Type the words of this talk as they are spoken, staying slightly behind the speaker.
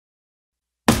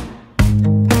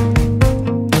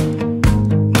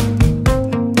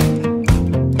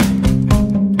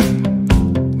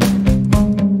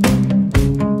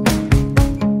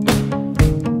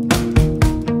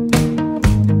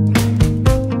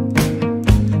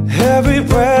Every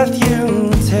breath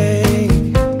you take,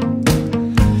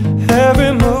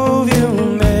 every move you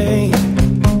make,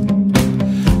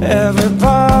 every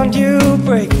bond you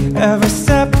break, every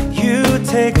step you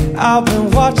take, I've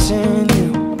been watching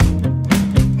you.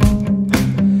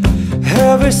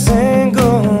 Every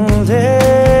single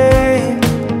day,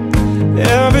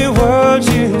 every word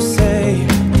you say,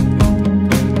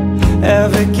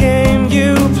 every game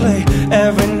you play,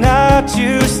 every night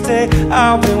you stay,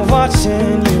 I've been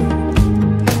watching you.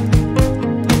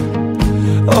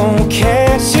 Oh,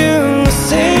 can't you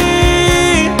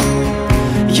see,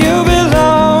 you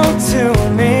belong to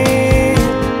me,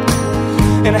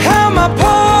 and how my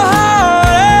poor heart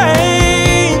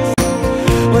aches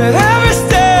with every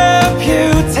step you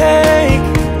take,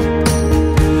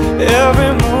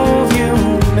 every move you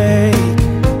make,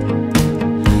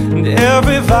 and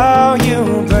every vow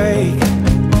you break,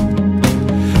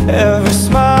 every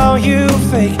smile you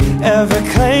fake, every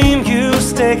claim you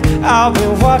stake, I'll be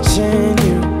watching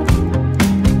you.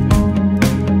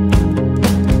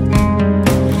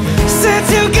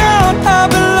 Since you're gone, I've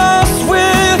been lost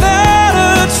without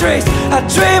a trace. I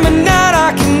dream at night,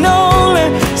 I can only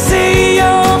see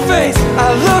your face. I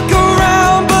look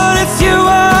around, but it's you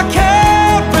I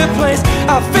can't replace.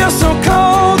 I feel so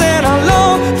cold and I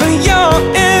long for your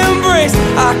embrace.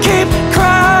 I keep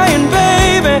crying,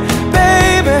 baby,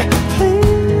 baby, please.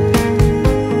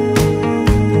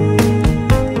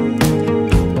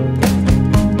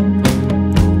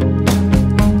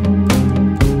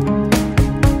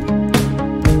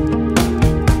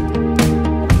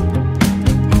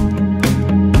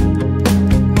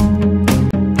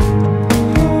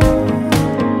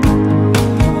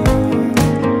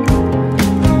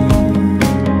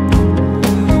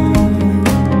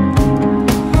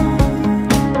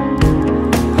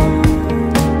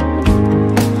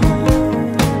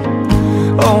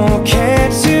 Oh,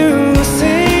 can't you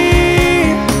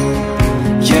see,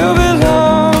 you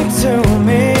belong to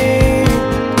me.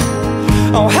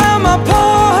 Oh, how my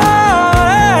poor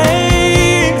heart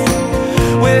aches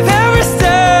with every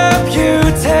step you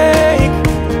take,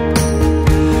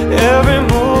 every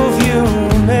move you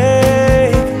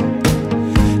make,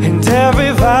 and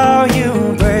every vow you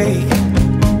break,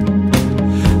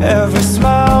 every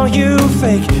smile you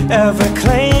fake, every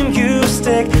claim you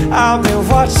stake, I'll be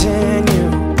watching you.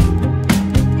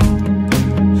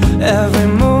 Every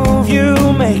move you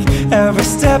make, every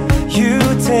step you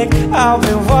take, I'll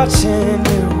be watching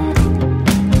you.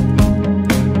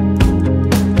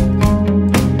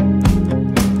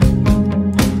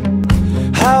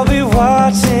 I'll be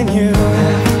watching you.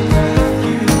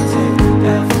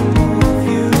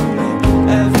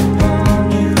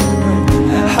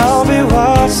 I'll be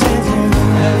watching you.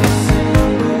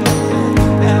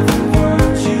 Every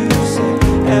word you say,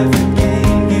 every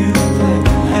game you play,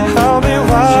 I'll be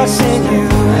watching you.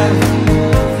 Every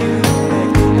move you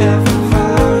make, every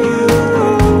vow you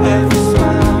break, every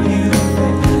smile you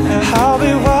fake, I'll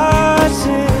be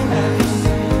watching.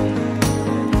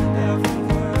 Every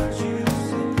word you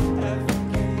say, every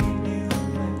game you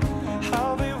play,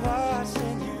 I'll be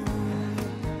watching you.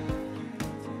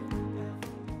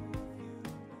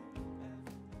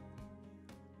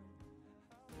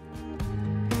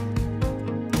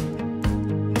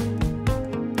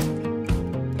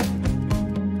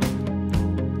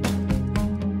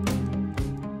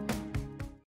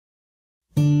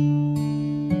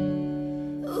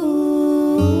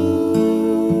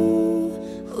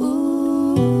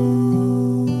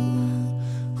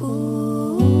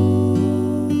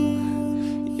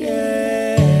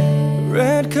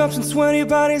 Cups and sweaty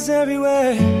bodies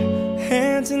everywhere,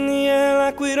 hands in the air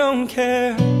like we don't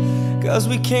care, 'cause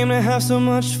we came to have so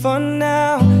much fun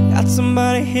now. Got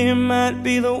somebody here, might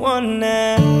be the one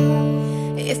now.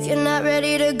 If you're not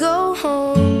ready to go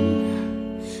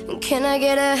home, can I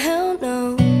get a hell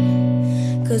no?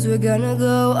 'Cause we're gonna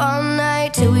go all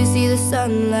night till we see the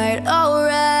sunlight,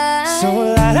 alright. So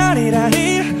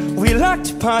la-da-dee-da-dee, we like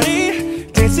to party,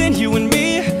 dancing you and me,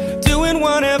 doing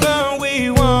whatever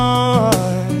we want.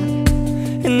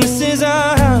 And this is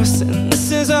our house, and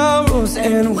this is our rules,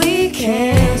 and we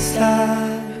can't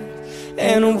stop,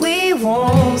 and we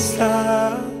won't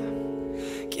stop.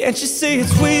 Can't you see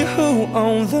it's we who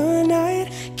own the night?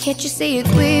 Can't you see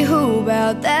it's we who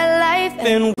about that life?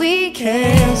 And we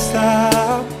can't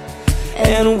stop,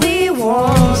 and we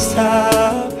won't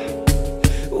stop.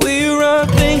 We run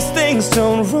things, things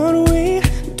don't run. We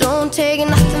don't take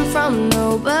nothing from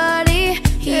nobody.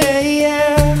 Yeah,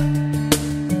 yeah.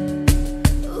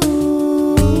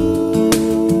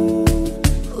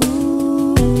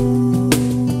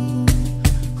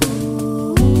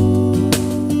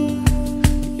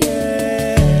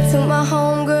 Till my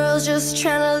just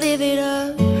trying to live it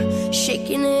up,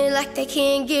 shaking it like they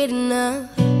can't get enough.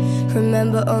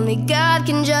 Remember, only God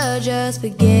can judge us.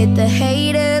 Forget the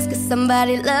haters, cause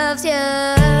somebody loves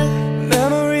ya.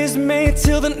 Memories made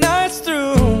till the night's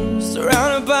through,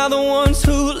 surrounded by the ones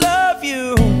who love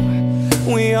you.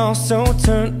 We all so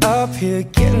turned up here,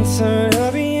 getting turned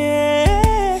up,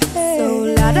 yeah.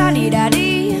 So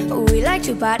la-da-dee-da-dee, we like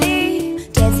to party,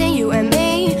 dancing you and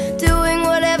me, doing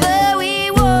whatever we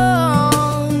want.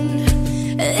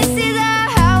 This is our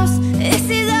house, this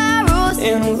is our rules,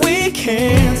 and we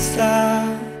can't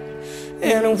stop,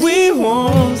 and we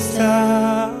won't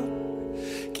stop.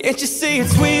 Can't you see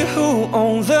it's we who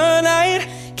own the night?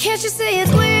 Can't you see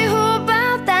it's we who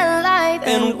about that life?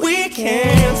 And we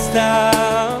can't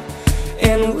stop,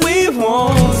 and we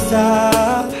won't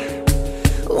stop.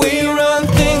 We run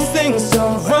things, things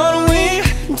don't run. We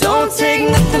don't take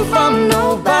nothing from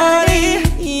nobody.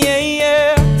 Yeah,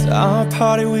 yeah. It's our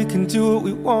party, we can do what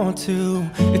we want to.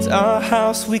 It's our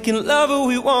house, we can love who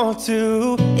we want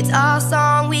to. It's our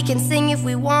song, we can sing if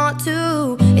we want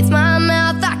to. It's my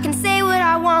mouth, I can say what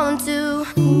I want to.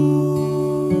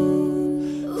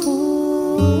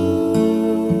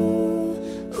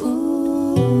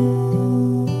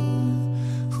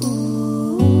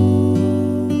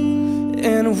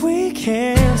 And we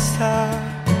can't stop,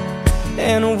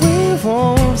 and we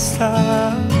won't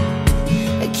stop.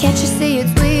 Can't you see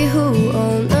it's we who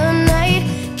own the night?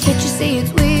 Can't you see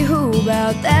it's we who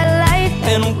about that life?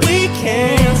 And we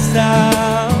can't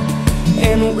stop,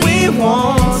 and we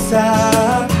won't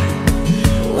stop.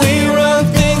 We run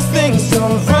things, things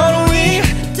don't run. We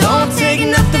don't take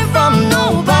nothing from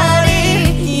nobody.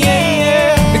 Yeah,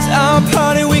 yeah. It's our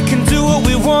party, we can do what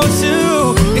we want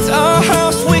to. It's our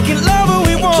house, we can love what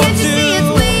we want to. Can't you see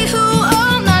it's we who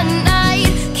own the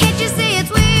night? Can't you see it's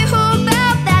we who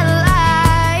about that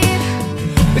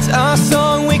life? It's our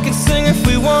song, we can sing if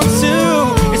we want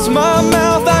to. It's my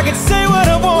mouth, I can say what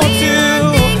I want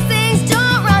to. Things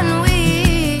don't run,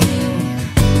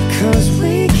 cause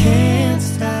we can't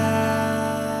stop.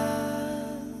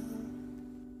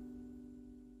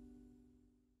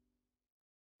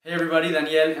 Hey everybody,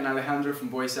 Daniel and Alejandro from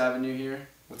Boyce Avenue here.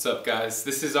 What's up, guys?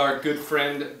 This is our good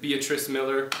friend Beatrice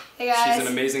Miller. Hey guys. She's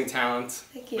an amazing talent.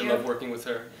 Thank you. We love working with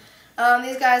her.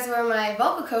 These guys were my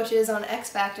vocal coaches on X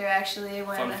Factor, actually,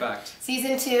 when Fun fact.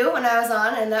 season 2 when I was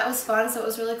on, and that was fun. So it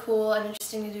was really cool and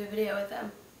interesting to do a video with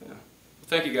them. Yeah. Well,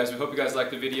 thank you guys. We hope you guys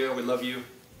liked the video. We love you.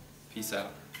 Peace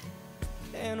out.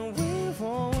 And we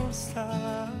won't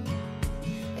stop.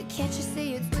 Can't you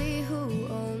see it's we who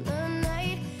own the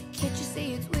night? Can't you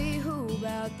see it's we who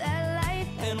about that life?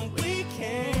 And we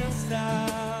can't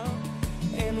stop,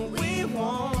 and we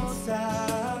won't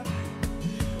stop.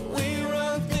 We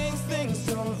run things, things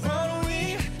don't run.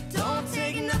 We don't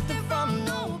take nothing from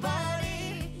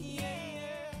nobody. Yeah,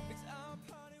 yeah. It's our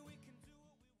party, we can do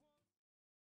what we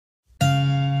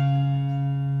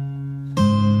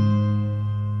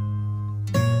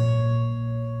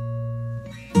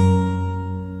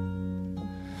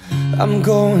want. I'm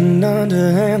going under,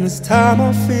 and this time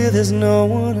I feel there's no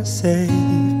one to save me.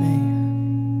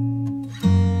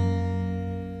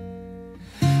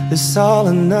 This all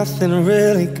or nothing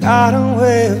really got a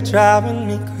way of driving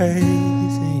me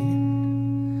crazy.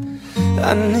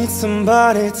 I need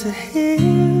somebody to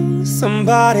hear,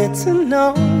 somebody to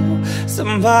know,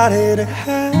 somebody to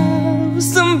have,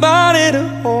 somebody to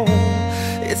hold.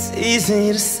 It's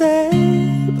easy to say,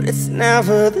 but it's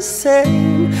never the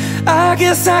same. I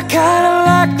guess I kinda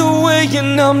like the way you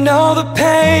numbed all the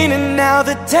pain, and now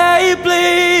the day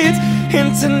bleeds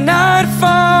into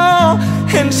nightfall,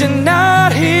 and you're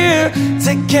not here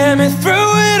to get me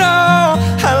through it all.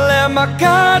 I let my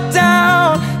guard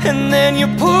down, and then you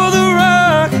pull the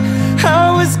rug.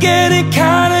 I was getting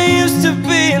kinda used to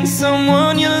being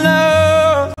someone you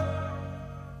love.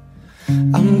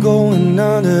 I'm going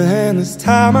under, and this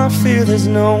time I feel there's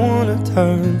no one to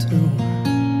turn to.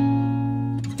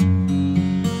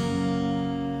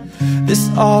 This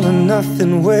all or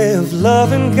nothing way of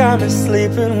loving got me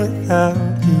sleeping without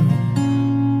you.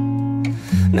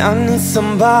 Now I need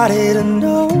somebody to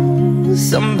know,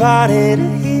 somebody to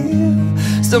hear,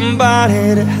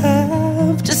 somebody to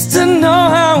have, just to know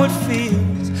how it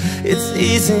feels. It's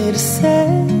easy to say,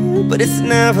 but it's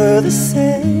never the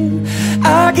same.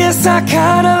 I guess I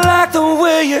kinda like the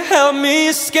way you helped me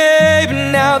escape.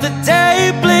 And now the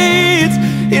day bleeds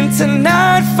into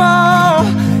nightfall,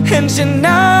 and you're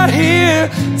not here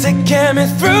to get me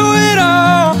through it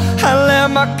all. I let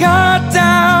my guard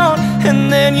down, and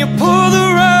then you pull the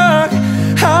rug.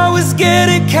 I was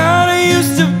getting kinda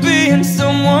used to being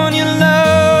someone you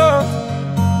love,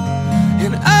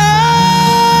 and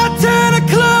I tend to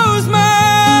close my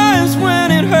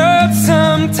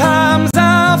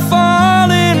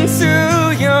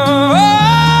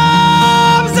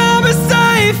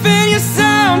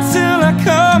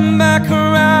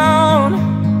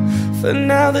But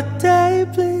now the day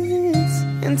bleeds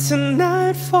into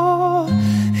nightfall,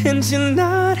 and you're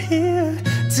not here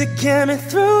to get me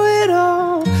through it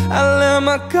all. I let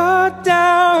my guard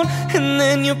down, and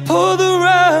then you pulled the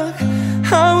rug.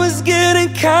 I was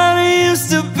getting kinda used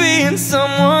to being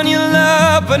someone you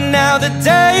love. But now the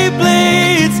day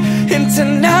bleeds into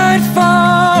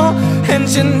nightfall, and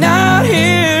you're not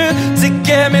here to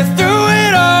get me through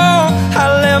it all. I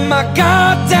let my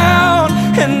guard down,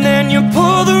 and then you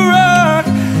pulled the rug.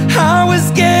 I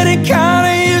was getting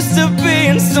kinda used to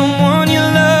being someone you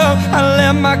love. I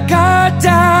let my guard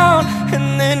down,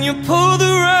 and then you pulled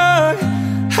the rug.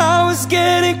 I was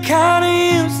getting kinda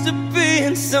used to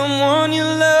being someone you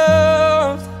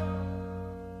loved.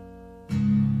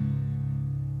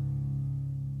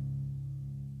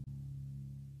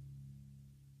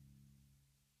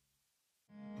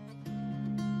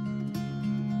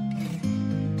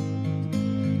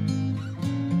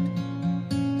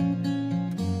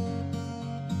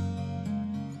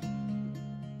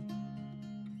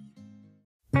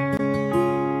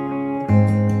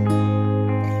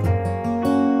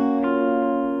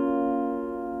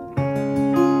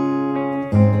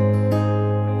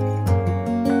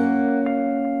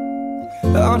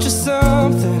 Aren't you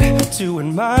something to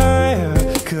admire?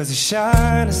 Cause you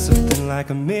shine as something like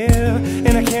a mirror,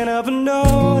 and I can't help but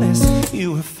notice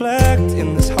you reflect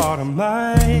in this heart of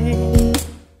mine.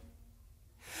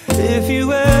 If you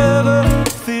ever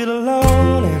feel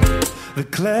alone and the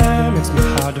glare makes me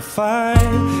hard to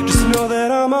find, just know that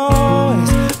I'm always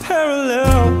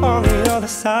parallel on the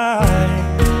other side.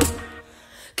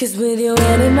 Cause with your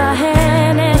hand in my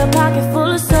hand and a pocket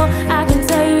full of soul, I can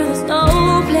tell you there's no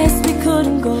place we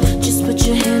couldn't go. Just put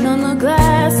your hand on the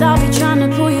glass, I'll be trying to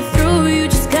pull you through. You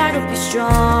just gotta be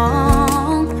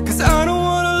strong. Cause I don't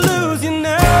wanna lose you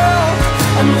now.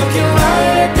 I'm looking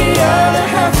right at the other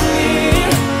half of me.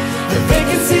 The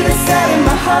vacancy that's sat in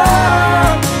my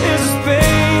heart is a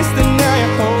space that now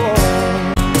you're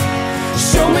home.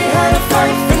 Show me how to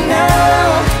fight for now,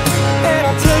 and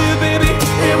I'll tell you, baby,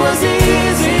 it was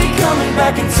easy coming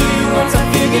back into you once I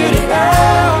figured it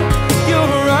out.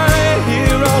 You're right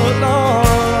here all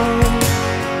along.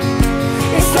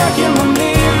 It's like you're my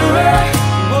mirror,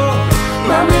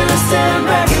 my mirror staring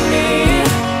back at me.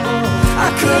 I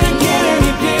couldn't get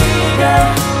any bigger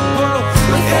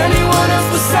with anyone else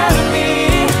beside of me.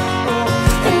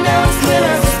 And now it's clear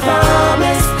as a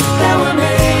promise that we're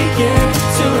making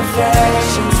two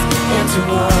reflections into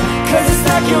one. Cause it's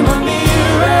like you're my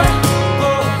mirror,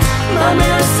 my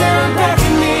mirror staring back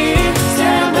at me,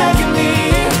 staring back at me.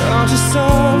 I'm just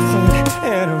something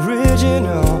and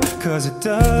original, cause it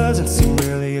doesn't seem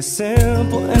really as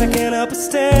simple. And I can't help but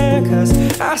stare, cause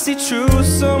I see truth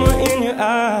somewhere in your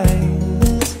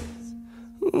eyes.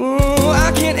 Ooh,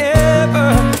 I can't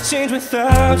ever change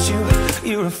without you.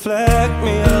 You reflect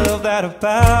me, I love that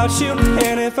about you.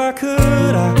 And if I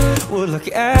could, I would look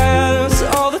at us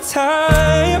all the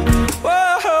time.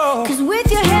 Whoa. Cause with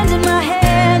your hand in my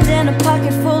hand and a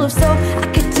pocket full of soap, I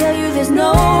could tell you there's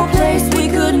no place we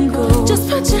couldn't go. Just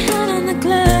put your hand on the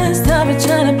glass, I'll be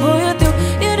trying to pull you through.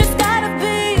 You just gotta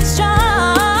be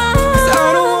strong. Cause I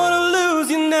don't wanna lose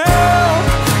you now.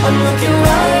 I'm looking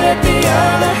right at the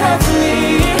other half of me.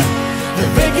 The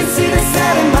vacancy that's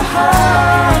sat in my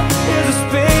heart is a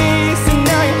space, and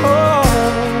now you're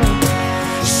home.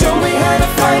 Show me how to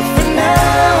fight for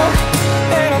now,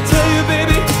 and I'll tell you,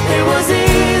 baby, it was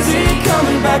easy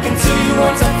coming back into you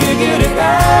once I figured it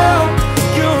out.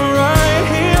 You're right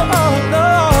here all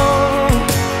along.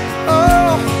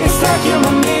 Oh, it's like you're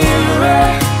my mirror,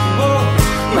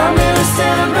 my mirror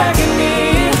staring back at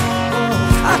me.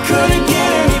 I couldn't get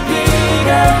any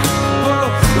bigger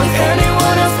with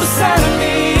anyone else beside of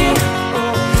me.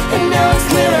 And now it's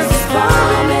clear as this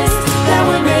promise that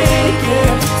we're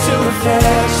making two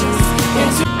reflections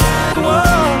into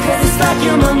one. Cause it's like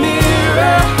you're my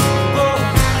mirror,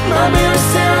 my mirror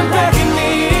staring back at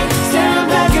me, staring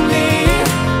back at me.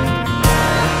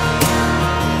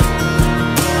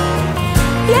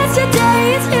 Yesterday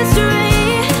is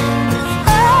history,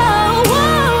 oh,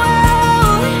 whoa,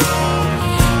 whoa.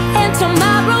 And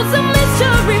tomorrow's a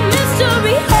mystery,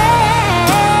 mystery, hey.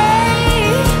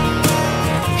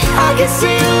 I can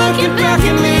see you looking back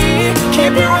at me.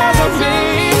 Keep your eyes on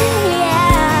me,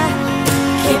 Yeah,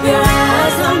 keep your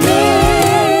eyes on me.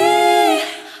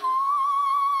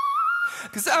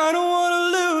 cause I don't wanna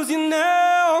lose you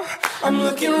now. I'm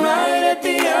looking right at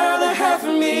the other half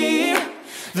of me.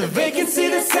 The vacancy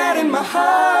that's sat in my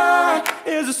heart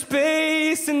is a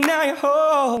space, and now you're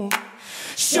home.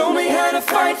 Show me how to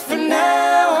fight for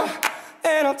now,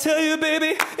 and I'll tell you,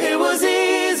 baby, it was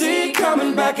easy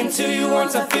coming back into you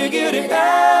once I figured it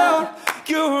out.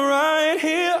 you're right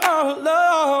here all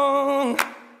along.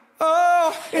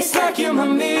 Oh, it's like you're my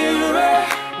mirror.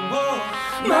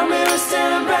 My mirror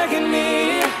staring back at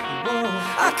me.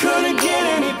 I couldn't get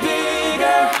any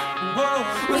bigger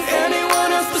with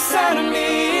anyone else beside of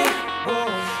me.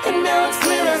 And now it's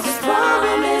clear as this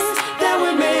promise that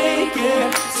we're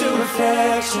making two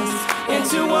reflections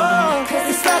into one.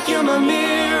 Cause it's like you're my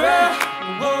mirror.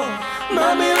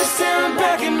 My mirror staring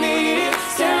back at me,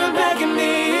 staring back at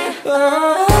me.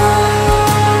 Oh.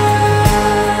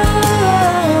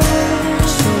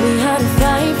 Show me how to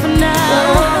fight for now.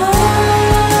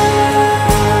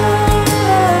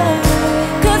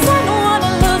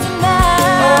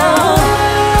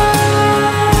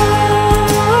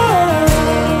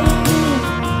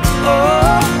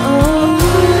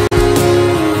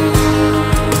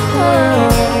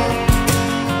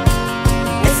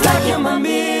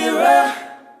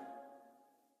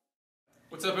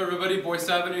 What's up, everybody? Boyce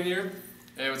Avenue here.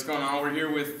 Hey, what's going on? We're here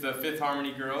with the Fifth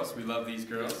Harmony girls. We love these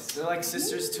girls. They're like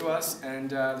sisters to us, and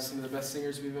they're some of the best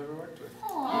singers we've ever worked with.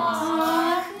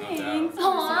 Aww, thanks.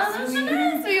 Aww, that's so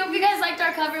nice. We hope you guys liked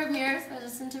our cover of Mirrors by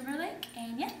Justin Timberlake.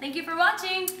 And yeah, thank you for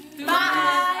watching.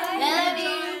 Bye. Love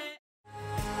you.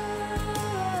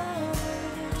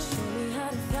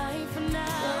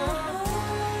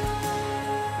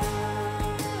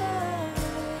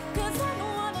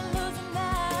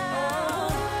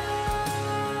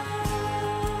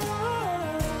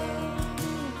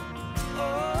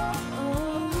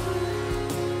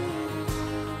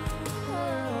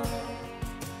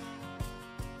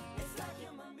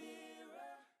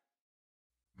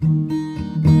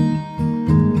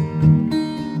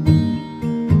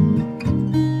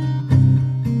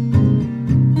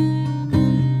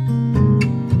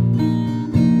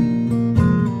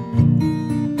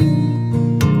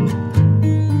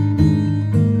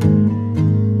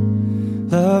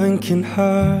 Loving can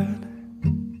hurt.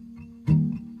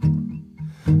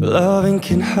 Loving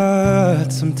can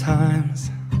hurt sometimes,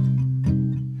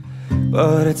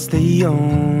 but it's the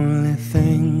only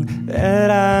thing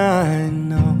that I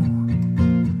know.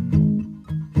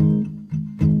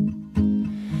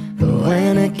 But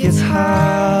when it gets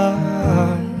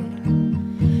hard,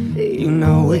 you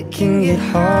know it can get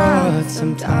hard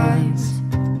sometimes.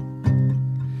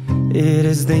 It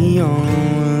is the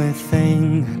only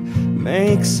thing that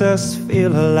makes us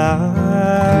feel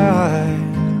alive.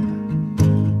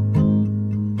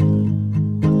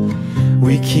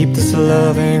 We keep this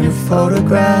love in a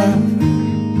photograph.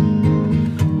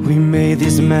 We made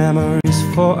these memories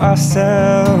for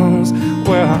ourselves,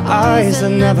 where our eyes are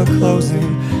never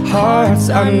closing,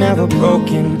 hearts are never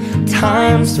broken,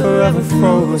 time's forever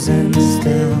frozen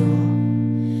still.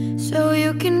 So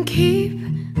you can keep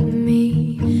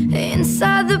me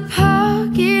inside the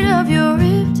pocket of your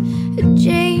ripped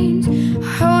jeans,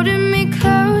 holding me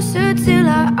closer till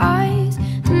our eyes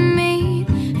meet.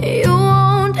 You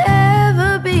won't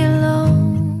ever be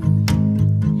alone.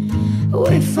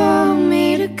 Wait for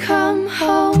me to come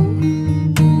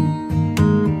home.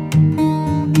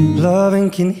 Loving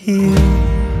can heal.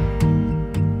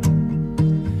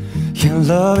 Yeah,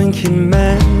 loving can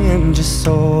mend your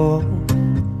soul.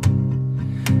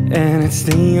 And it's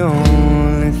the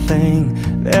only thing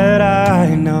that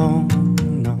I know.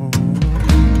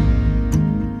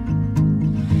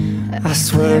 I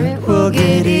swear it will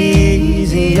get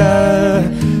easier.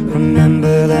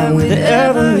 Remember that with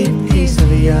every piece of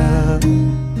you.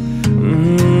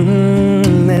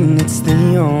 And it's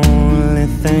the only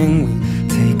thing we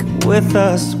take with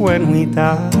us when we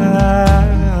die.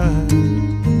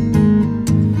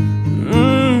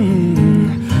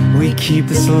 We keep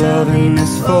this love in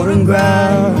this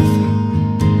photograph.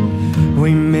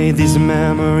 We made these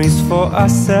memories for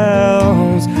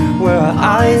ourselves, where our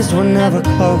eyes were never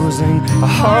closing, our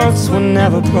hearts were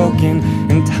never broken,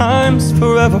 and time's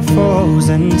forever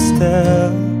frozen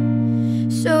still.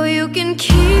 So you can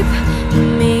keep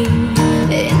me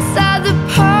inside the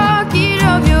pocket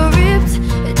of your ripped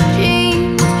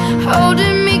jeans,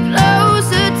 holding me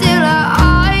closer till our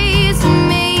eyes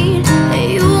meet.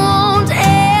 You won't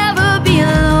ever be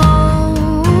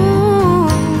alone.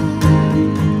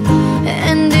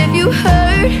 And if you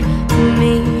hurt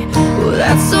me, well,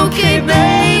 that's okay,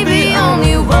 baby.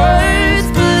 Only words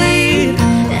bleed.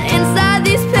 Inside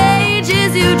these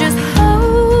pages, you just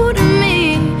hold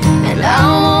me, and I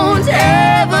won't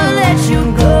ever let you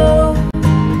go.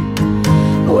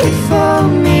 Wait for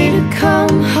me to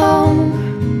come home.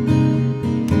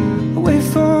 Wait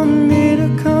for me to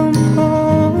come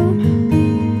home.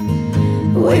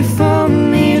 Wait for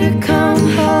me to come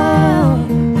home.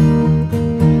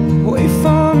 Wait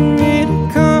for me to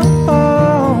come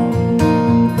home.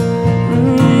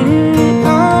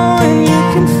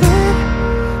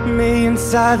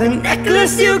 by the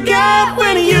necklace you got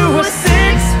when you were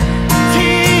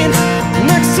 16,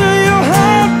 next to your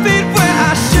heartbeat where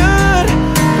I should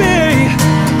be.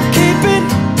 Keep it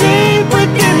deep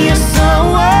within your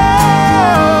soul.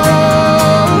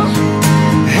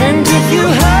 And if you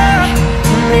hurt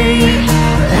me,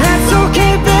 that's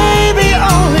okay, baby.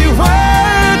 Only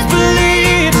words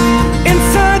bleed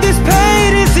inside this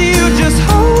pain. Is you just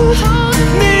hold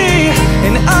me,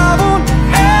 and I won't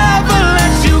ever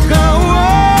let you go.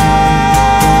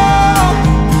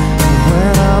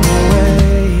 When I'm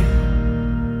away,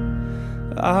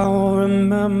 I will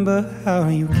remember how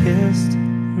you kissed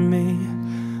me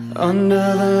under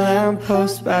the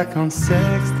lamppost back on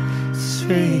 6th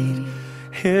Street,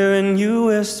 hearing you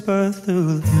whisper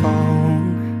through the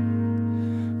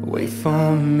phone, wait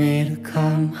for me to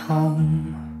come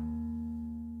home.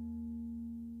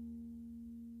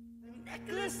 The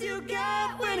necklace you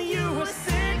got when you were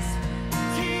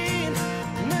 16,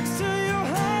 next to your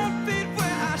heartbeat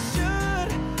where I should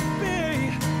be.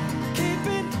 Keep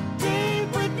it deep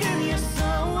within your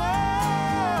soul.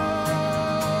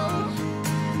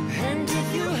 And if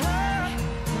you hurt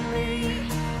me,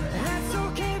 that's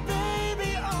okay,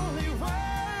 baby. Only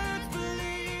words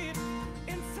bleed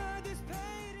inside this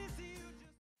pain. Is you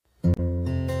just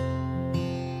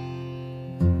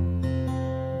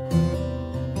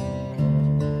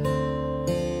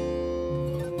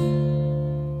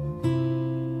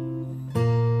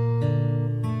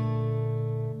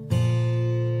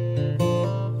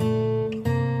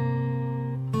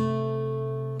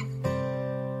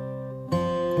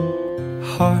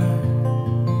heart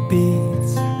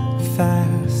beats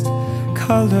fast,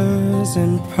 colors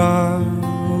and promises.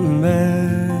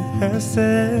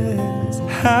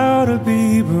 How to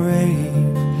be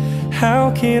brave,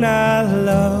 how can I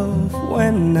love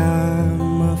when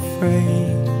I'm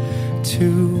afraid to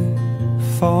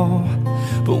fall?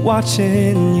 But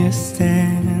watching you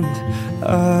stand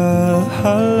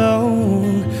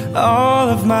alone, all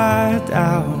of my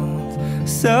doubt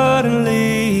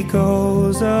suddenly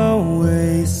goes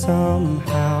away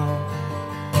somehow.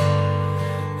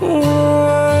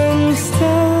 One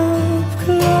step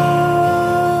closer.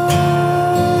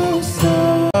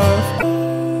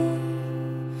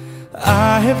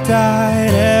 I have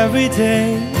died every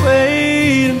day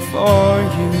waiting for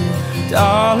you.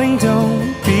 Darling,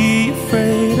 don't be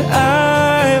afraid.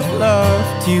 I have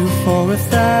loved you for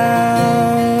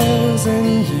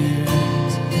 1,000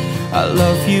 years. I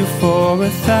love you for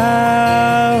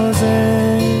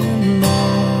 1,000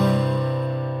 more.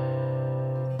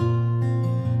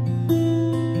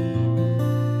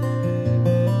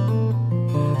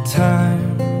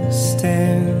 Time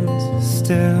stands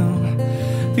still,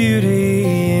 beauty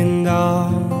in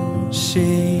all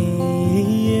she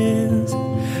is.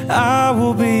 I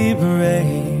will be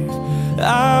brave,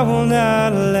 I will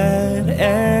not let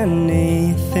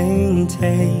anything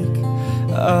take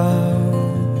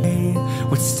away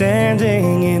what's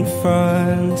standing in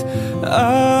front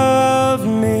of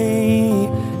me.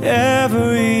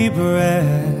 Every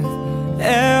breath,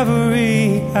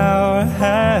 every hour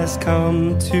has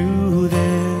come to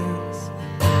this.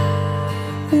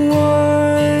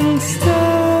 One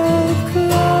step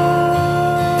closer.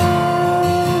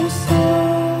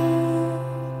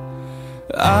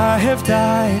 I have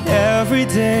died every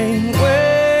day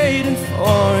waiting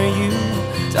for you.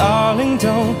 Darling,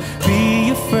 don't be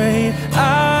afraid.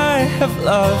 I have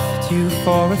loved you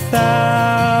for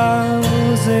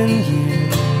 1,000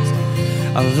 years.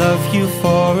 I love you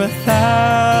for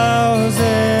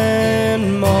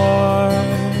 1,000 more.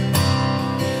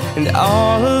 And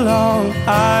all along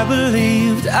I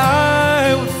believed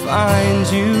I would find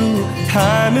you.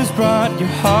 Time has brought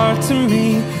your heart to me.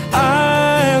 I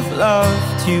have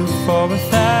loved you for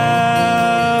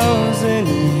 1,000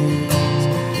 years.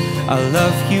 I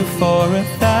love you for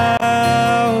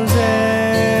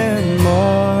 1,000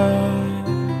 more.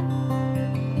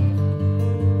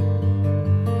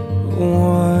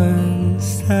 One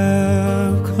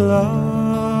step closer.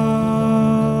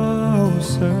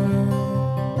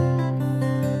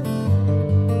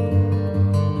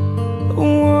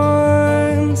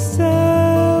 One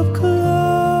step closer.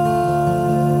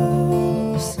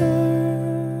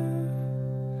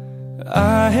 I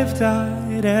have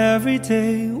died every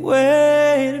day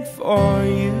waiting for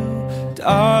you.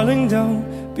 Darling, don't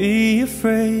be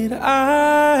afraid.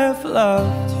 I have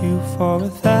loved you for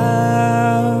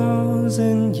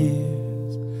 1,000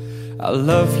 years. I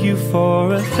love you for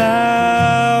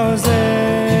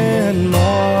 1,000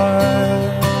 more.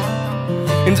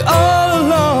 And all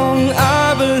along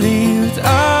I believed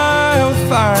I'll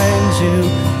find you.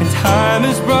 And time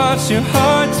has brought your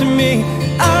heart to me.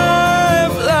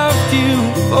 I've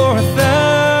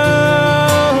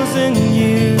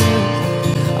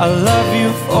I love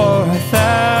you for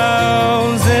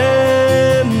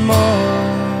 1,000 more.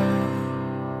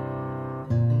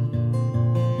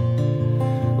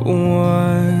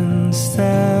 One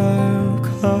step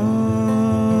closer.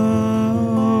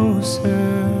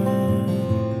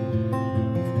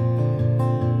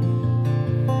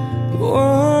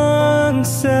 One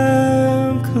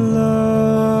step closer.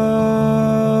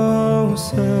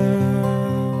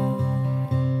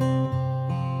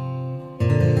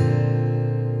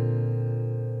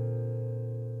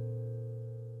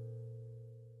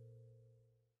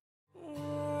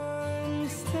 One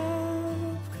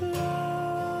step closer.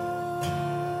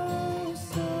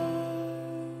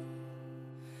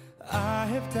 I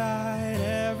have died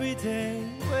every day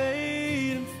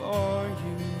waiting for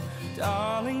you.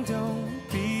 Darling, don't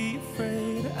be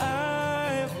afraid.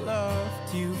 I have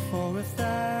loved you for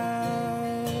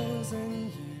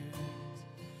 1,000 years.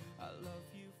 I love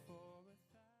you for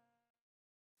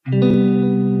 1,000.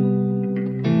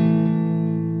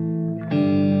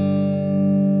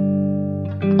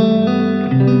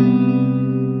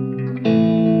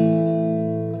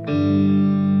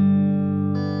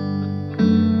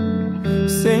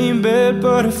 Same bed,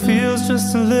 but it feels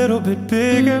just a little bit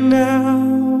bigger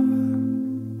now.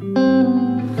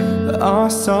 Our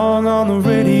song on the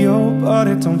radio, but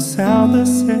it don't sound the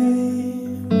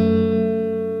same.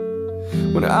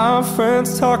 When our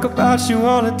friends talk about you,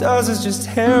 all it does is just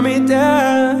tear me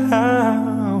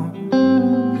down.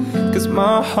 'Cause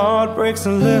my heart breaks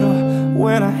a little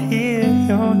when I hear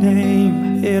your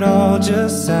name. It all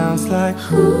just sounds like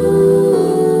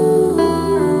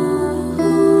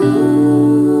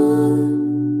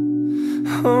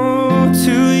oh,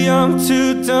 too young, too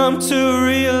dumb to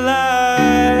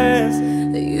realize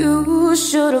that you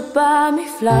should have bought me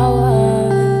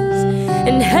flowers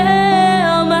and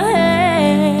held my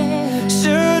hand.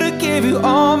 Should have gave you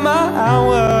all my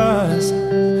hours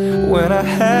when I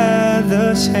had the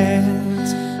chance.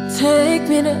 Take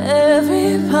me to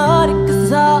every party,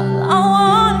 'cause all I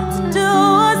wanted to do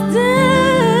was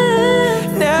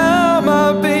dance. Now my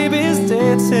baby's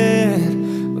dancing,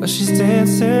 but she's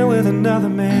dancing with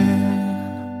another man.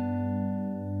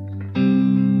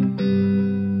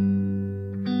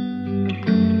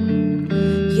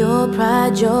 Your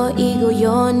pride, your ego,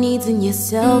 your needs and your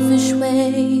selfish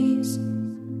ways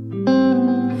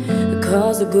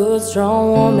cause a good, strong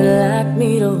woman like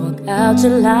me to walk out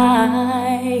your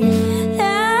life.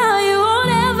 Now you won't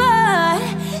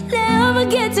never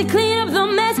get to clean up the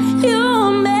mess you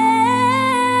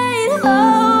made.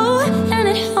 Oh, and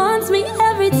it haunts me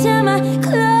every time I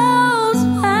close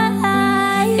my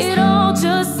eyes. It all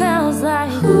just sounds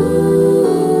like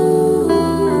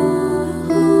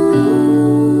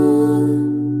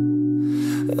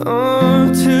oh,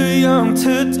 too young,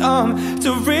 too dumb to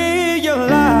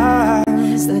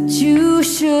realize that you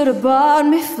should have bought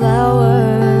me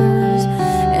flowers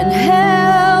and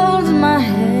held my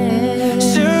hand.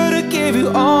 should have gave you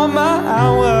all my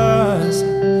hours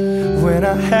when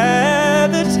I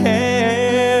had the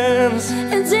chance.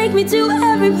 And take me to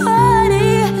every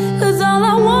party, 'cause all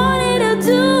I wanted to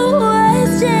do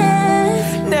was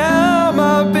dance. Now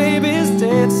my baby's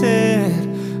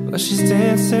dancing, but she's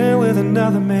dancing with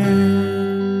another man.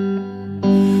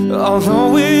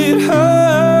 Although it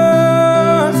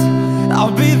hurts,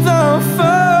 I'll be the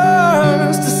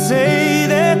first to say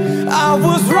that I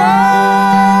was wrong.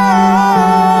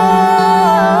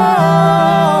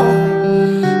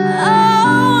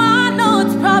 Oh, I know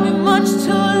it's probably much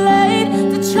too late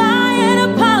to try and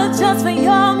apologize for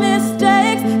your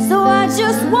mistakes, so I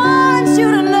just want you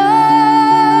to know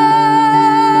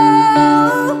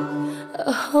I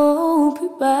hope he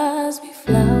buys me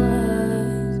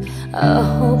flowers, I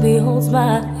hope he holds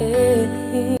my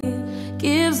hand,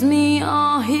 gives me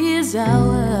all his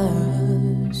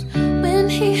hours when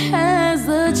he has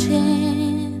the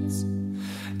chance.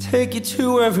 Take you to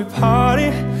every party,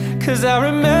 'cause I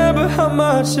remember how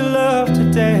much you loved to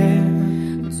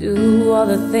dance. Do all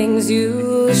the things you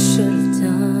should have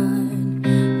done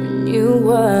when you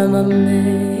were my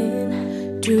man.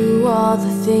 Do all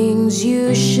the things you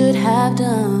should have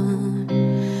done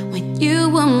when you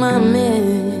were my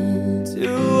man.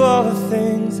 Do all the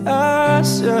things I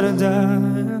should have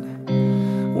done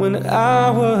when I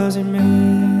was your man.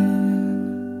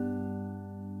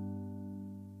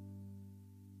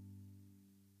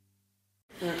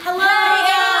 Hello,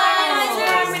 guys!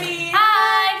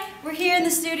 Hi! We're here in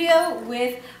the studio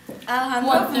with from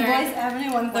Boyce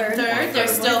Avenue, one third. They're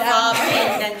still up.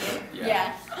 Yeah.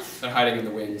 So hiding in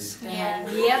the wings. Yeah.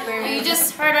 Yep. You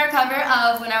just heard our cover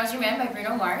of When I Was Your Man by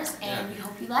Bruno Mars, and we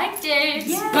hope you liked it.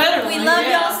 Yeah. We love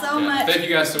y'all so much. Thank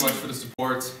you guys so much for the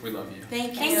support. We love you.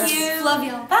 Thank you. Love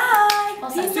y'all. Bye.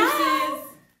 Peace out.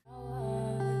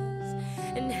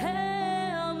 And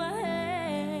held my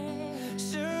hand.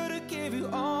 Should've gave you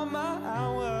all my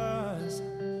hours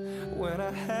when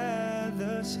I had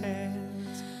the chance.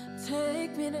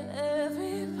 Take me to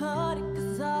every party,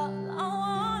 'cause all I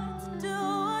wanted to do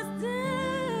was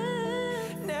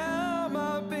dance. Now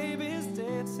my baby's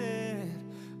dancing,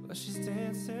 but she's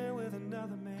dancing with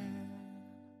another man.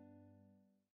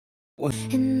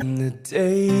 When the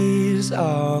days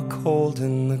are cold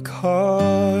and the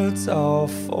cards all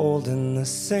fold, and the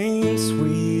saints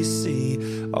we see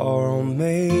are all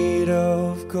made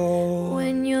of gold.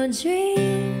 When your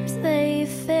dreams they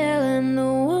fail, and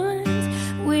the ones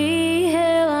we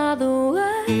hail are the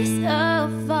worst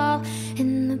of all,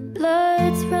 and the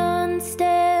bloods run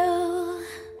stale.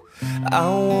 I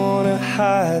wanna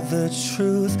hide the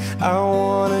truth, I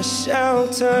wanna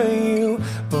shelter you,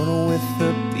 but with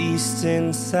the beast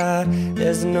inside,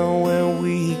 there's nowhere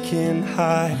we can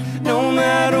hide. No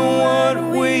matter what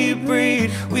we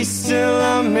breed, we still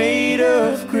are made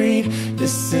of greed.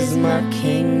 This is my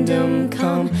kingdom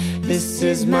come, this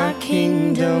is my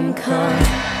kingdom come.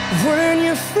 When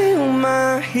you feel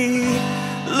my heat,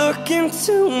 look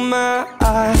into my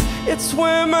eyes, it's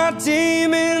where my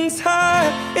demons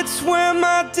hide, it's where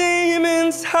my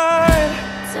demons hide.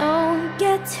 Don't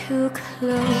get too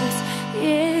close,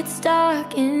 it's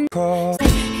dark and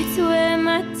it's where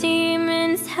my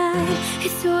demons hide,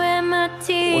 it's where my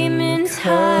demons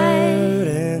hide. When the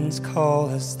curtains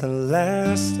call us the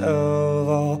last of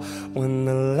all, when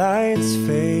the lights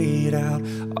fade out,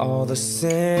 all the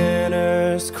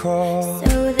sinners crawl.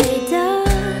 So they dug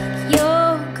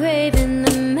your grave, and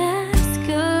the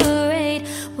masquerade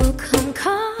will come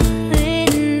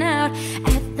calling out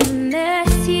at the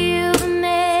mess you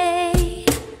made.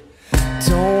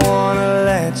 Don't wanna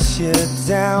let you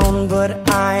down, but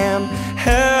I am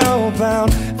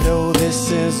hellbound. Though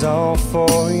this is all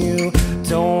for you,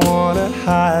 don't wanna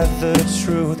hide the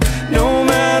truth. No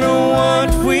matter what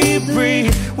we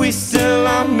breed, we still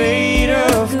are made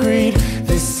of greed.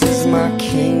 This is my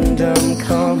kingdom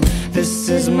come, this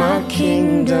is my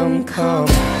kingdom come.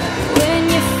 When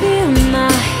you feel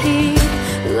my heat,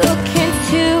 look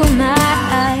into my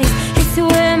eyes, it's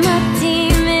where my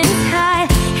demons hide,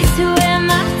 it's where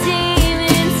my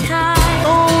demons hide.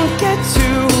 Don't get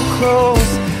too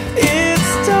close,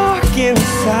 it's dark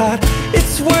inside,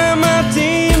 it's where my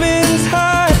demons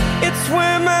hide, it's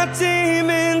where my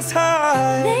demons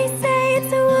hide. They say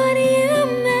it's what you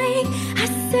make, I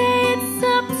say it's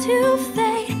up to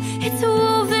fate. It's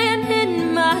woven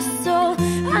in my soul,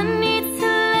 I need to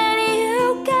let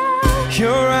you go.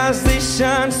 Your eyes, they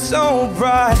shine so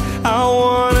bright, I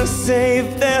wanna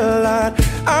save their light.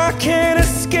 I can't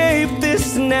escape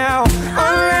this now,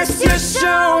 unless you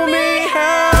show me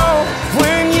how.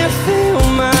 When you feel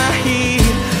my heat,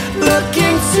 look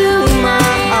into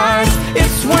my eyes,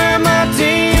 it's where my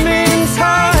demons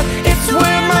hide, it's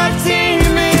where my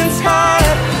demons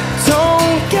hide.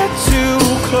 Don't get too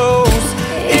close,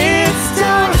 it's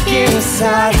dark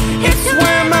inside, it's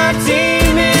where my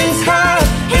demons hide,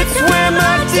 it's where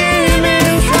my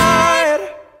demons hide.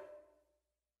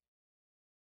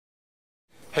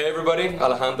 Hey everybody,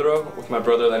 Alejandro with my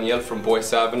brother Daniel from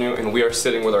Boyce Avenue, and we are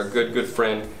sitting with our good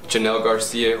friend Janelle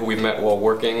Garcia, who we met while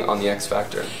working on the X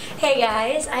Factor. Hey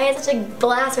guys, I had such a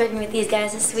blast working with these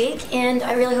guys this week, and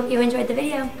I really hope you enjoyed the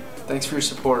video. Thanks for your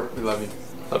support. We love you.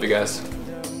 Love you guys.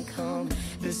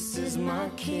 This is my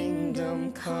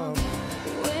kingdom come.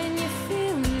 When you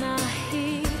feel my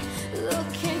heat,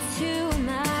 look into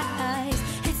my eyes,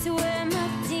 it's where my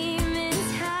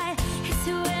demons hide, it's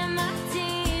where my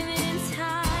demons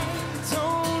hide.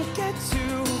 Don't get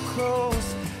too close,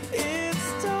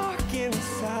 it's dark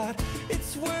inside,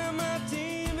 it's where my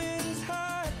demons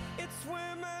hide, it's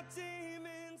where my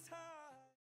demons hide.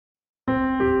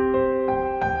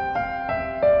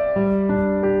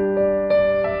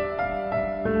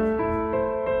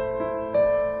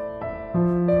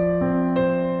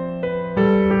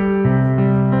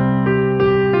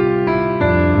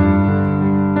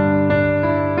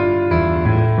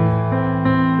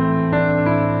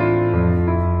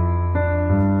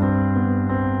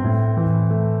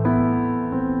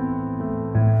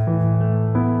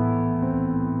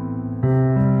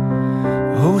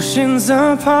 Oceans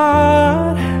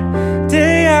apart,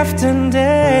 day after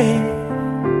day,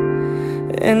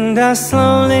 and I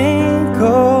slowly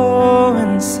go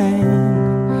insane.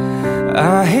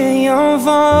 I hear your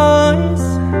voice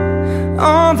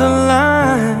on the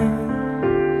line,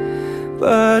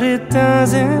 but it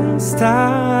doesn't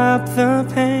stop the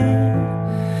pain.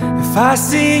 If I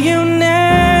see you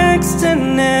next to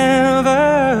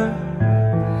never,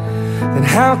 then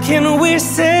how can we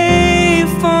say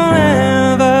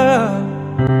forever?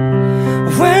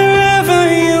 Wherever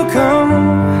you go,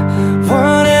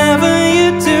 whatever you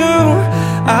do,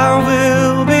 I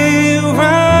will be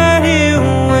right here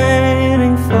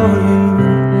waiting for you.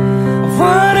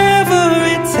 Whatever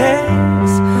it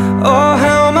takes, oh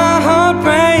how my heart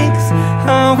breaks,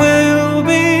 I will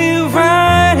be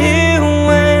right here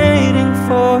waiting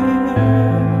for you.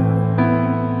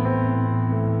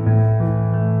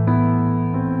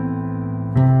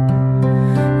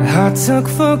 I took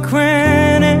for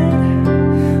granted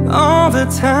all the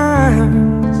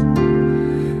times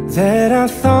that I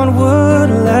thought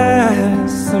would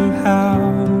last somehow.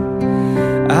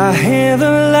 I hear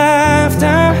the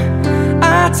laughter,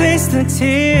 I taste the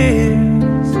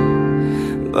tears,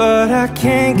 but I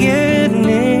can't get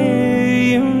near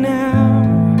you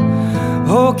now.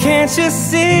 Oh, can't you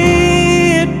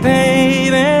see it,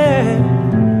 baby?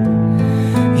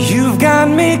 You've got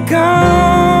me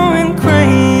going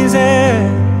crazy.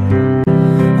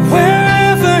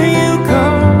 Wherever you go,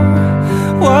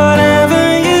 whatever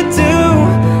you do,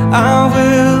 I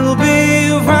will be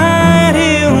right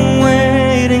here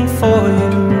waiting for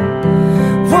you.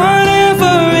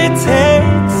 Whatever it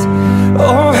takes,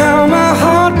 oh how my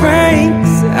heart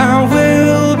breaks, I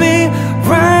will be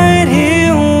right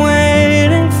here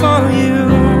waiting for you.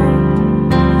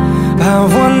 I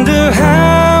wonder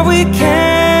how we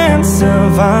can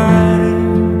survive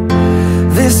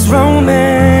this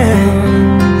romance,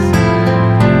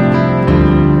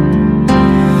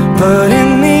 but in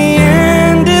the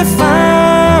end, if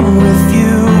I'm with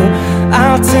you,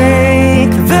 I'll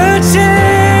take the chance.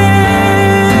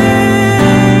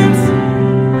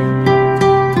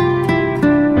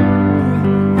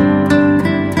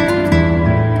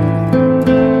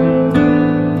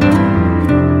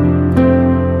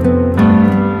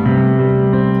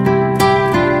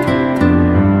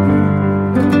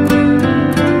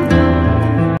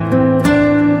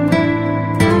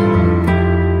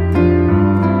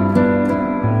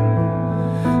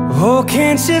 Oh,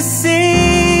 can't you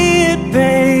see it,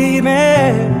 baby?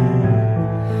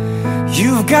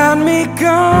 You've got me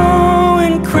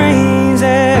going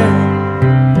crazy.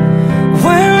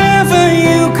 Wherever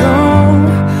you go,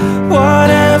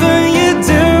 whatever you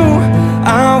do,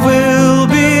 I will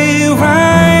be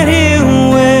right here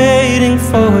waiting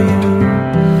for you.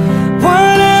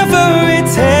 Whatever it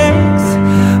takes,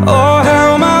 oh how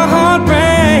my heart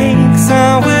breaks, I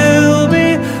will be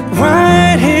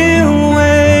right here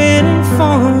waiting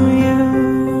for you.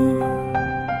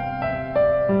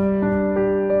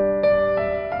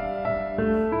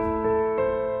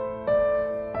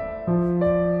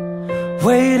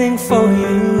 Waiting for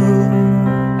you.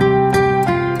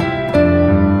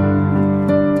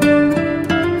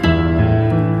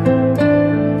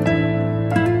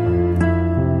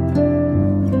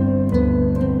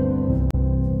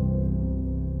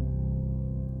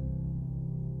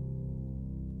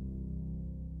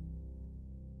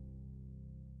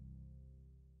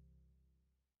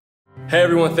 Hey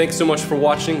everyone, thanks so much for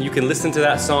watching. You can listen to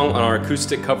that song on our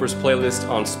Acoustic Covers playlist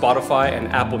on Spotify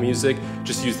and Apple Music.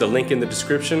 Just use the link in the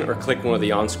description or click one of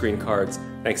the on-screen cards.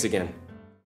 Thanks again.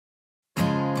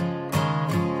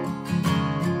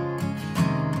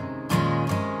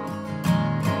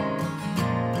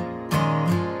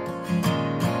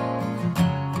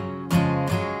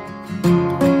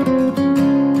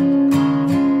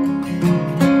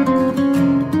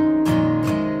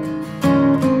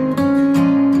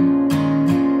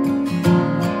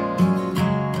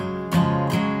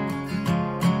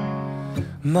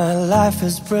 My life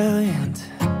is brilliant,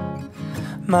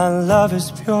 my love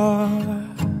is pure.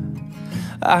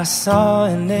 I saw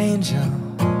an angel,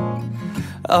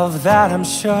 of that I'm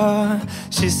sure.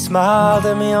 She smiled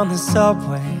at me on the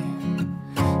subway,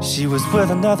 she was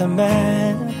with another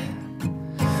man.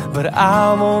 But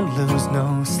I won't lose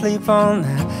no sleep on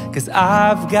that, 'cause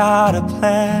I've got a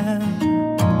plan.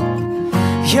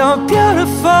 You're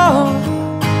beautiful,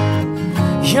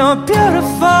 you're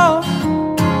beautiful,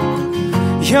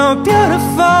 you're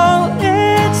beautiful,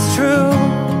 it's true.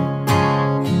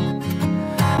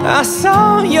 I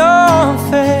saw your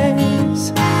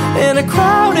face in a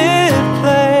crowded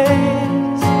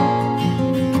place,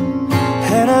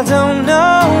 and I don't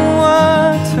know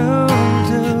what to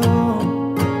do,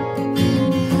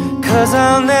 'cause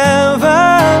I'll never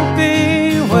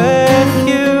be with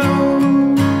you.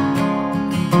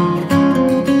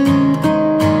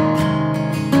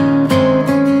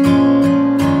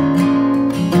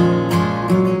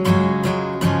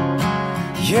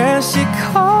 And she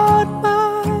caught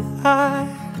my eye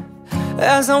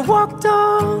as I walked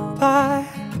on by.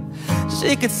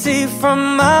 She could see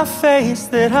from my face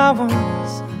that I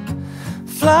was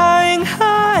flying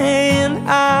high, and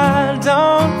I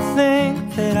don't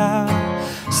think that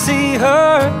I'll see her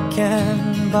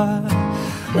again. But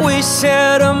we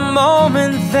shared a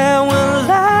moment that will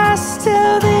last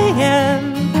till the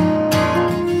end.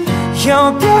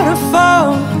 You're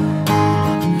beautiful,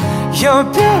 you're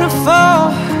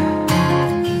beautiful,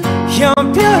 you're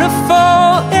beautiful,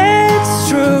 it's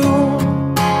true.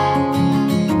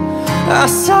 I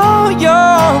saw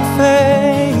your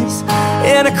face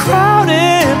in a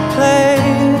crowded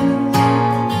place,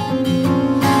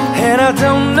 and I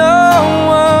don't know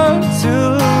what to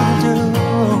do,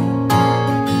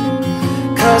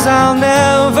 'cause I'll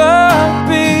never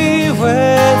be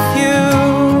with you.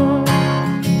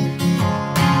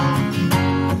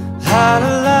 La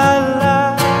la la la,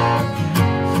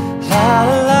 la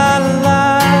la la la,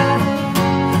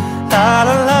 la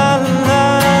la la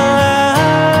la.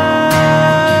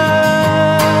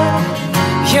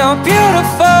 You're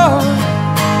beautiful,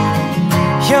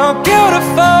 you're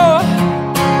beautiful,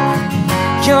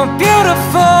 you're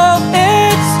beautiful,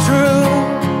 it's true.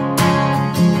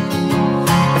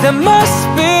 There must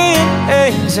be an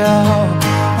angel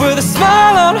with a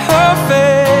smile on her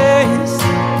face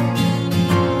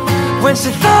when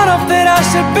she thought of that I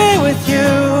should be with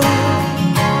you.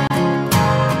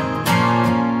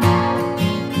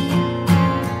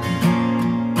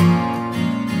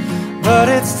 But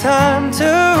it's time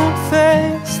to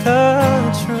face the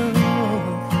truth.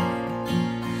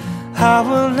 I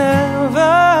will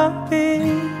never be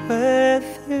with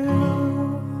you.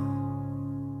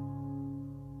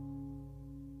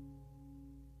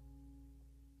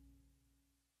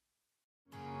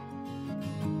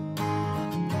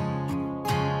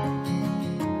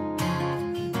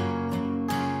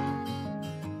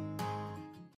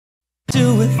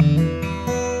 Do it.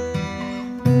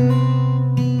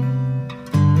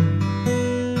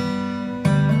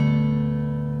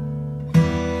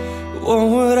 What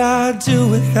would I do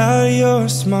without your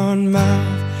smart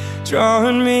mouth,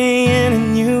 drawing me in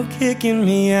and you kicking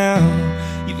me out?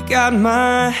 You've got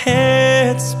my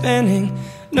head spinning,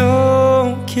 no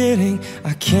kidding,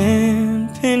 I can't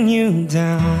pin you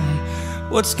down.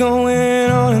 What's going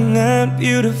on in that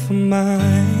beautiful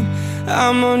mind?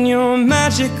 I'm on your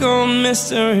magical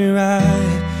mystery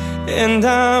ride, and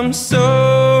I'm so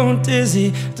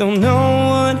dizzy, don't know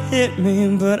what hit me,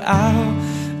 but I'll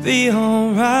be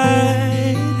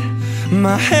alright.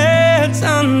 My head's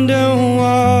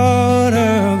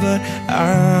underwater, but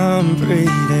I'm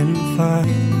breathing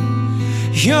fine.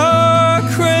 You're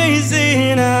crazy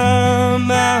and I'm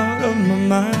out of my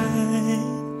mind,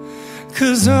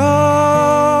 'cause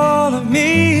all of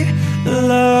me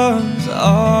loves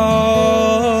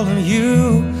all of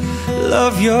you.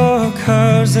 Love your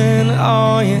curves and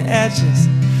all your edges,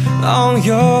 all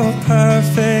your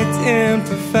perfect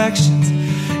imperfections.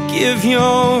 Give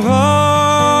your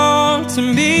all to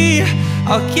me,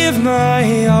 I'll give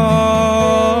my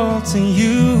all to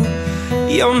you.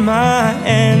 You're my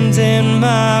end and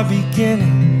my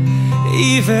beginning.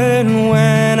 Even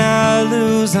when I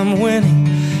lose, I'm winning,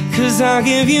 'cause I'll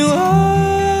give you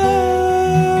all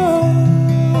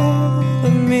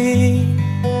of me,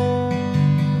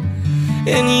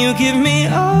 and you give me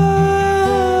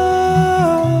all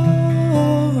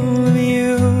of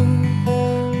you.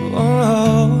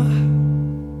 Oh.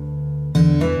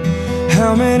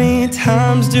 How many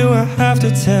times do I have to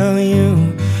tell you,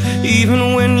 even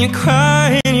when you're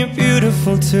crying, you're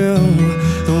beautiful too.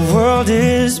 The world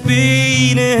is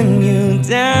beating you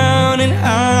down, and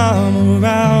I'm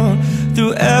around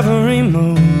through every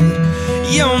mood.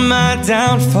 You're my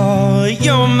downfall,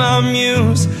 you're my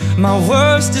muse, my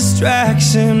worst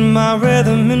distraction, my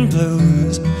rhythm and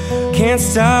blues. Can't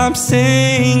stop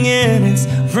singing, it's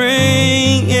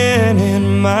ringing in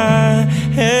my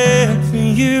head for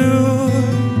you.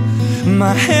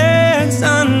 My head's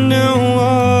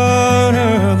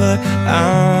underwater, but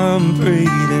I'm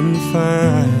breathing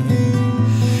fine.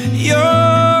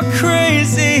 You're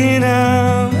crazy and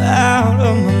I'm out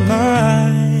of my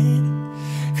mind,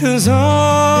 'cause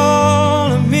all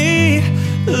of me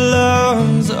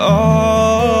loves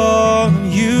all of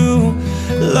you.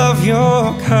 Love your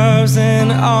curves and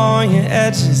all your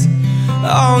edges,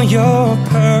 all your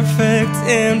perfect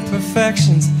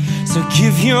imperfections. So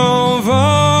give your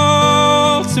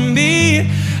all to me,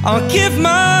 I'll give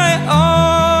my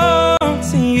all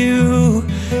to you.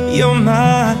 You're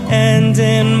my end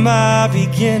and my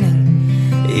beginning.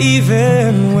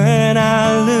 Even when I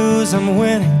lose, I'm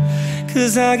winning,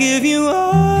 'cause I give you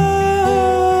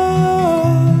all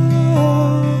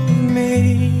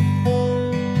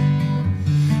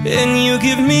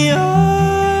give me all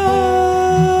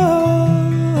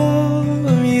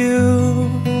of you.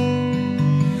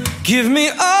 Give me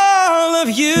all of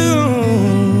you.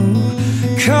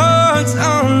 Cards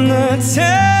on the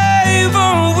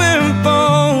table, we're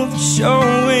both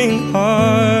showing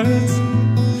hearts,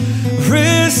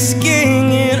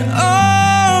 risking it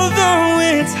although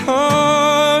it's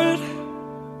hard.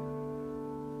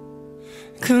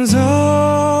 'Cause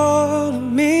all of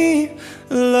me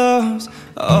loves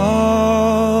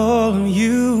all of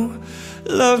you.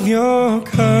 Love your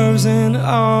curves and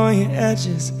all your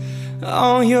edges,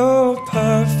 all your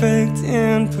perfect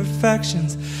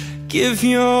imperfections. Give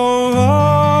your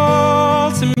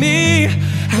all to me,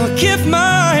 I'll give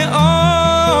my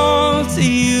all to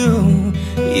you.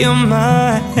 You're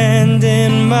my end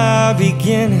and my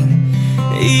beginning.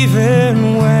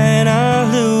 Even when I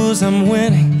lose, I'm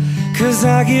winning. 'Cause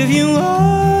I give you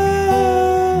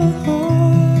all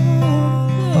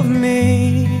of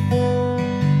me,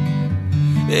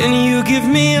 and you give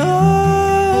me all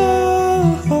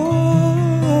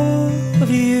of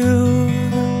you.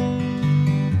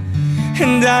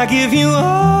 And I give you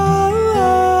all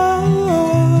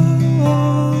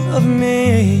of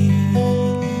me,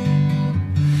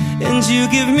 and you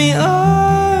give me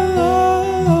all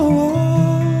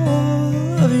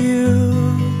of you.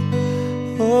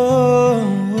 Oh.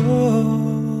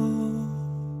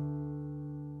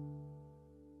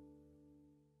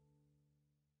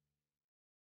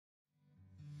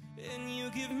 And you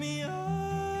give me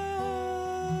all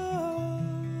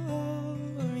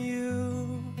of you.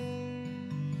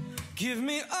 Give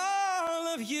me all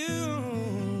of you.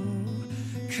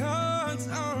 Cards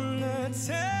on the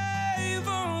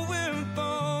table, we're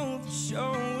both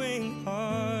showing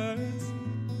hearts,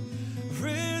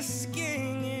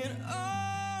 risking it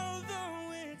although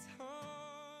it's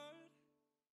hard.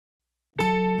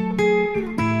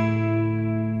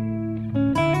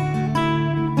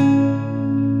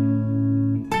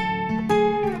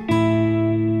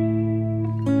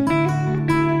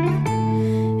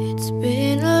 It's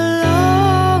been a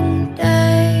long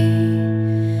day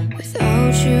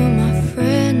without you, my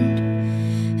friend,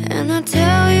 and I'll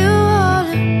tell you all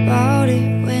about it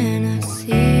when I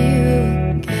see you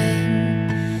again.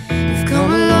 We've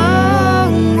come a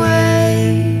long way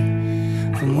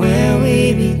from where we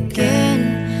began.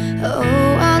 Oh,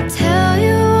 I'll tell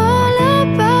you all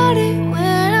about it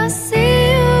when I see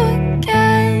you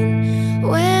again.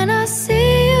 When I see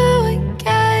you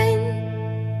again.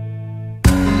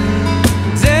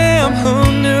 Damn, who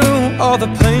knew all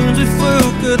the planes we flew,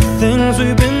 good things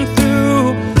we've been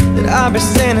through, that I'd be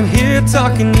standing here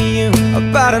talking to you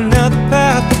about another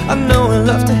path. I know I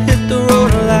love to hit the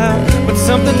road a lot, but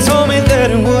something told me that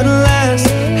it wouldn't last.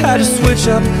 Had to switch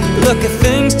up, look at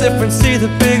things different, see the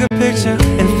bigger picture.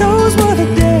 And those were the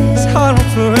days, hard one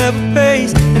forever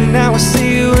pays. And now I see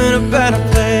you in a better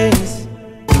place.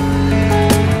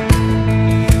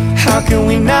 How can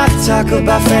we not talk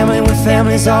about family when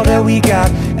family's all that we got?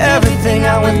 Everything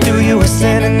I went through, you were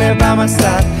standing there by my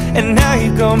side. And now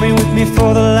you're gonna be with me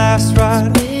for the last ride.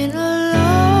 It's been a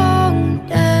long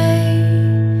day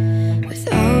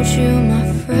without you, my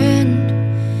friend,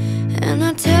 and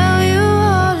I'll tell you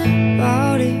all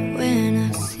about it when I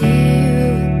see you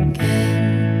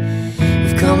again.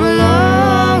 We've come a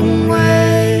long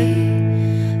way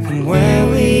from where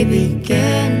we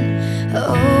began.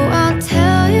 Oh, I'll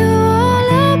tell you all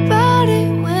about it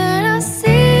when I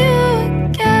see you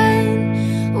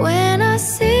again. When I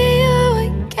see you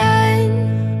again.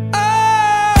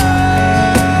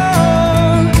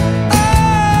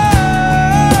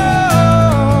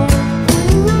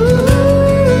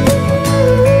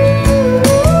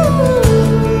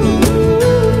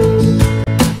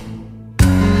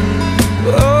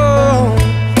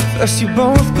 First you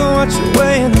both go out your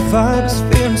way and the vibe is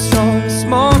feeling strong.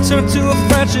 Small turn to a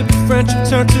friendship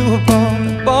turn to a bond.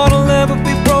 The bond will never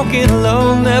be broken, love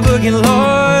will never get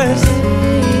lost.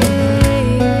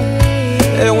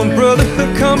 And when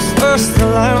brotherhood comes first, the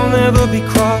line will never be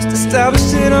crossed.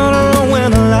 Established it on our own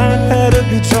when the line had to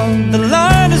be drawn. The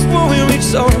line is when we reach,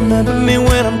 so remember me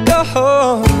when I'm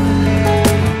gone.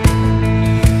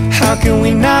 How can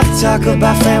we not talk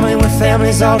about family when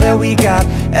family's all that we got?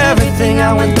 Everything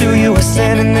I went through, you were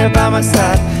standing there by my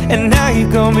side. And now you're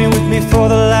gonna be with me for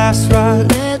the last ride.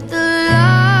 Let the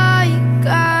light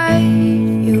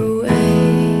guide your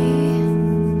way,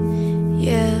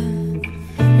 yeah.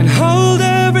 And hold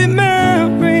every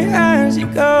memory as you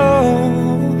go.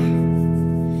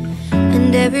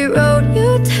 And every road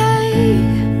you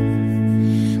take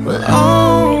will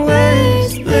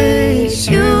always lead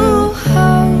you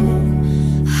home,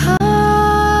 home.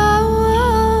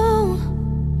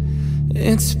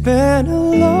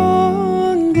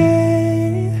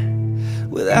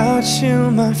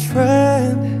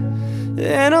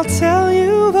 and I'll tell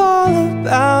you all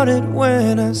about it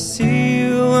when I see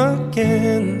you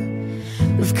again.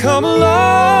 We've come a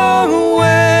long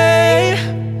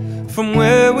way from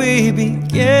where we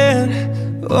began.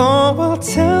 Oh, I'll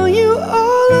tell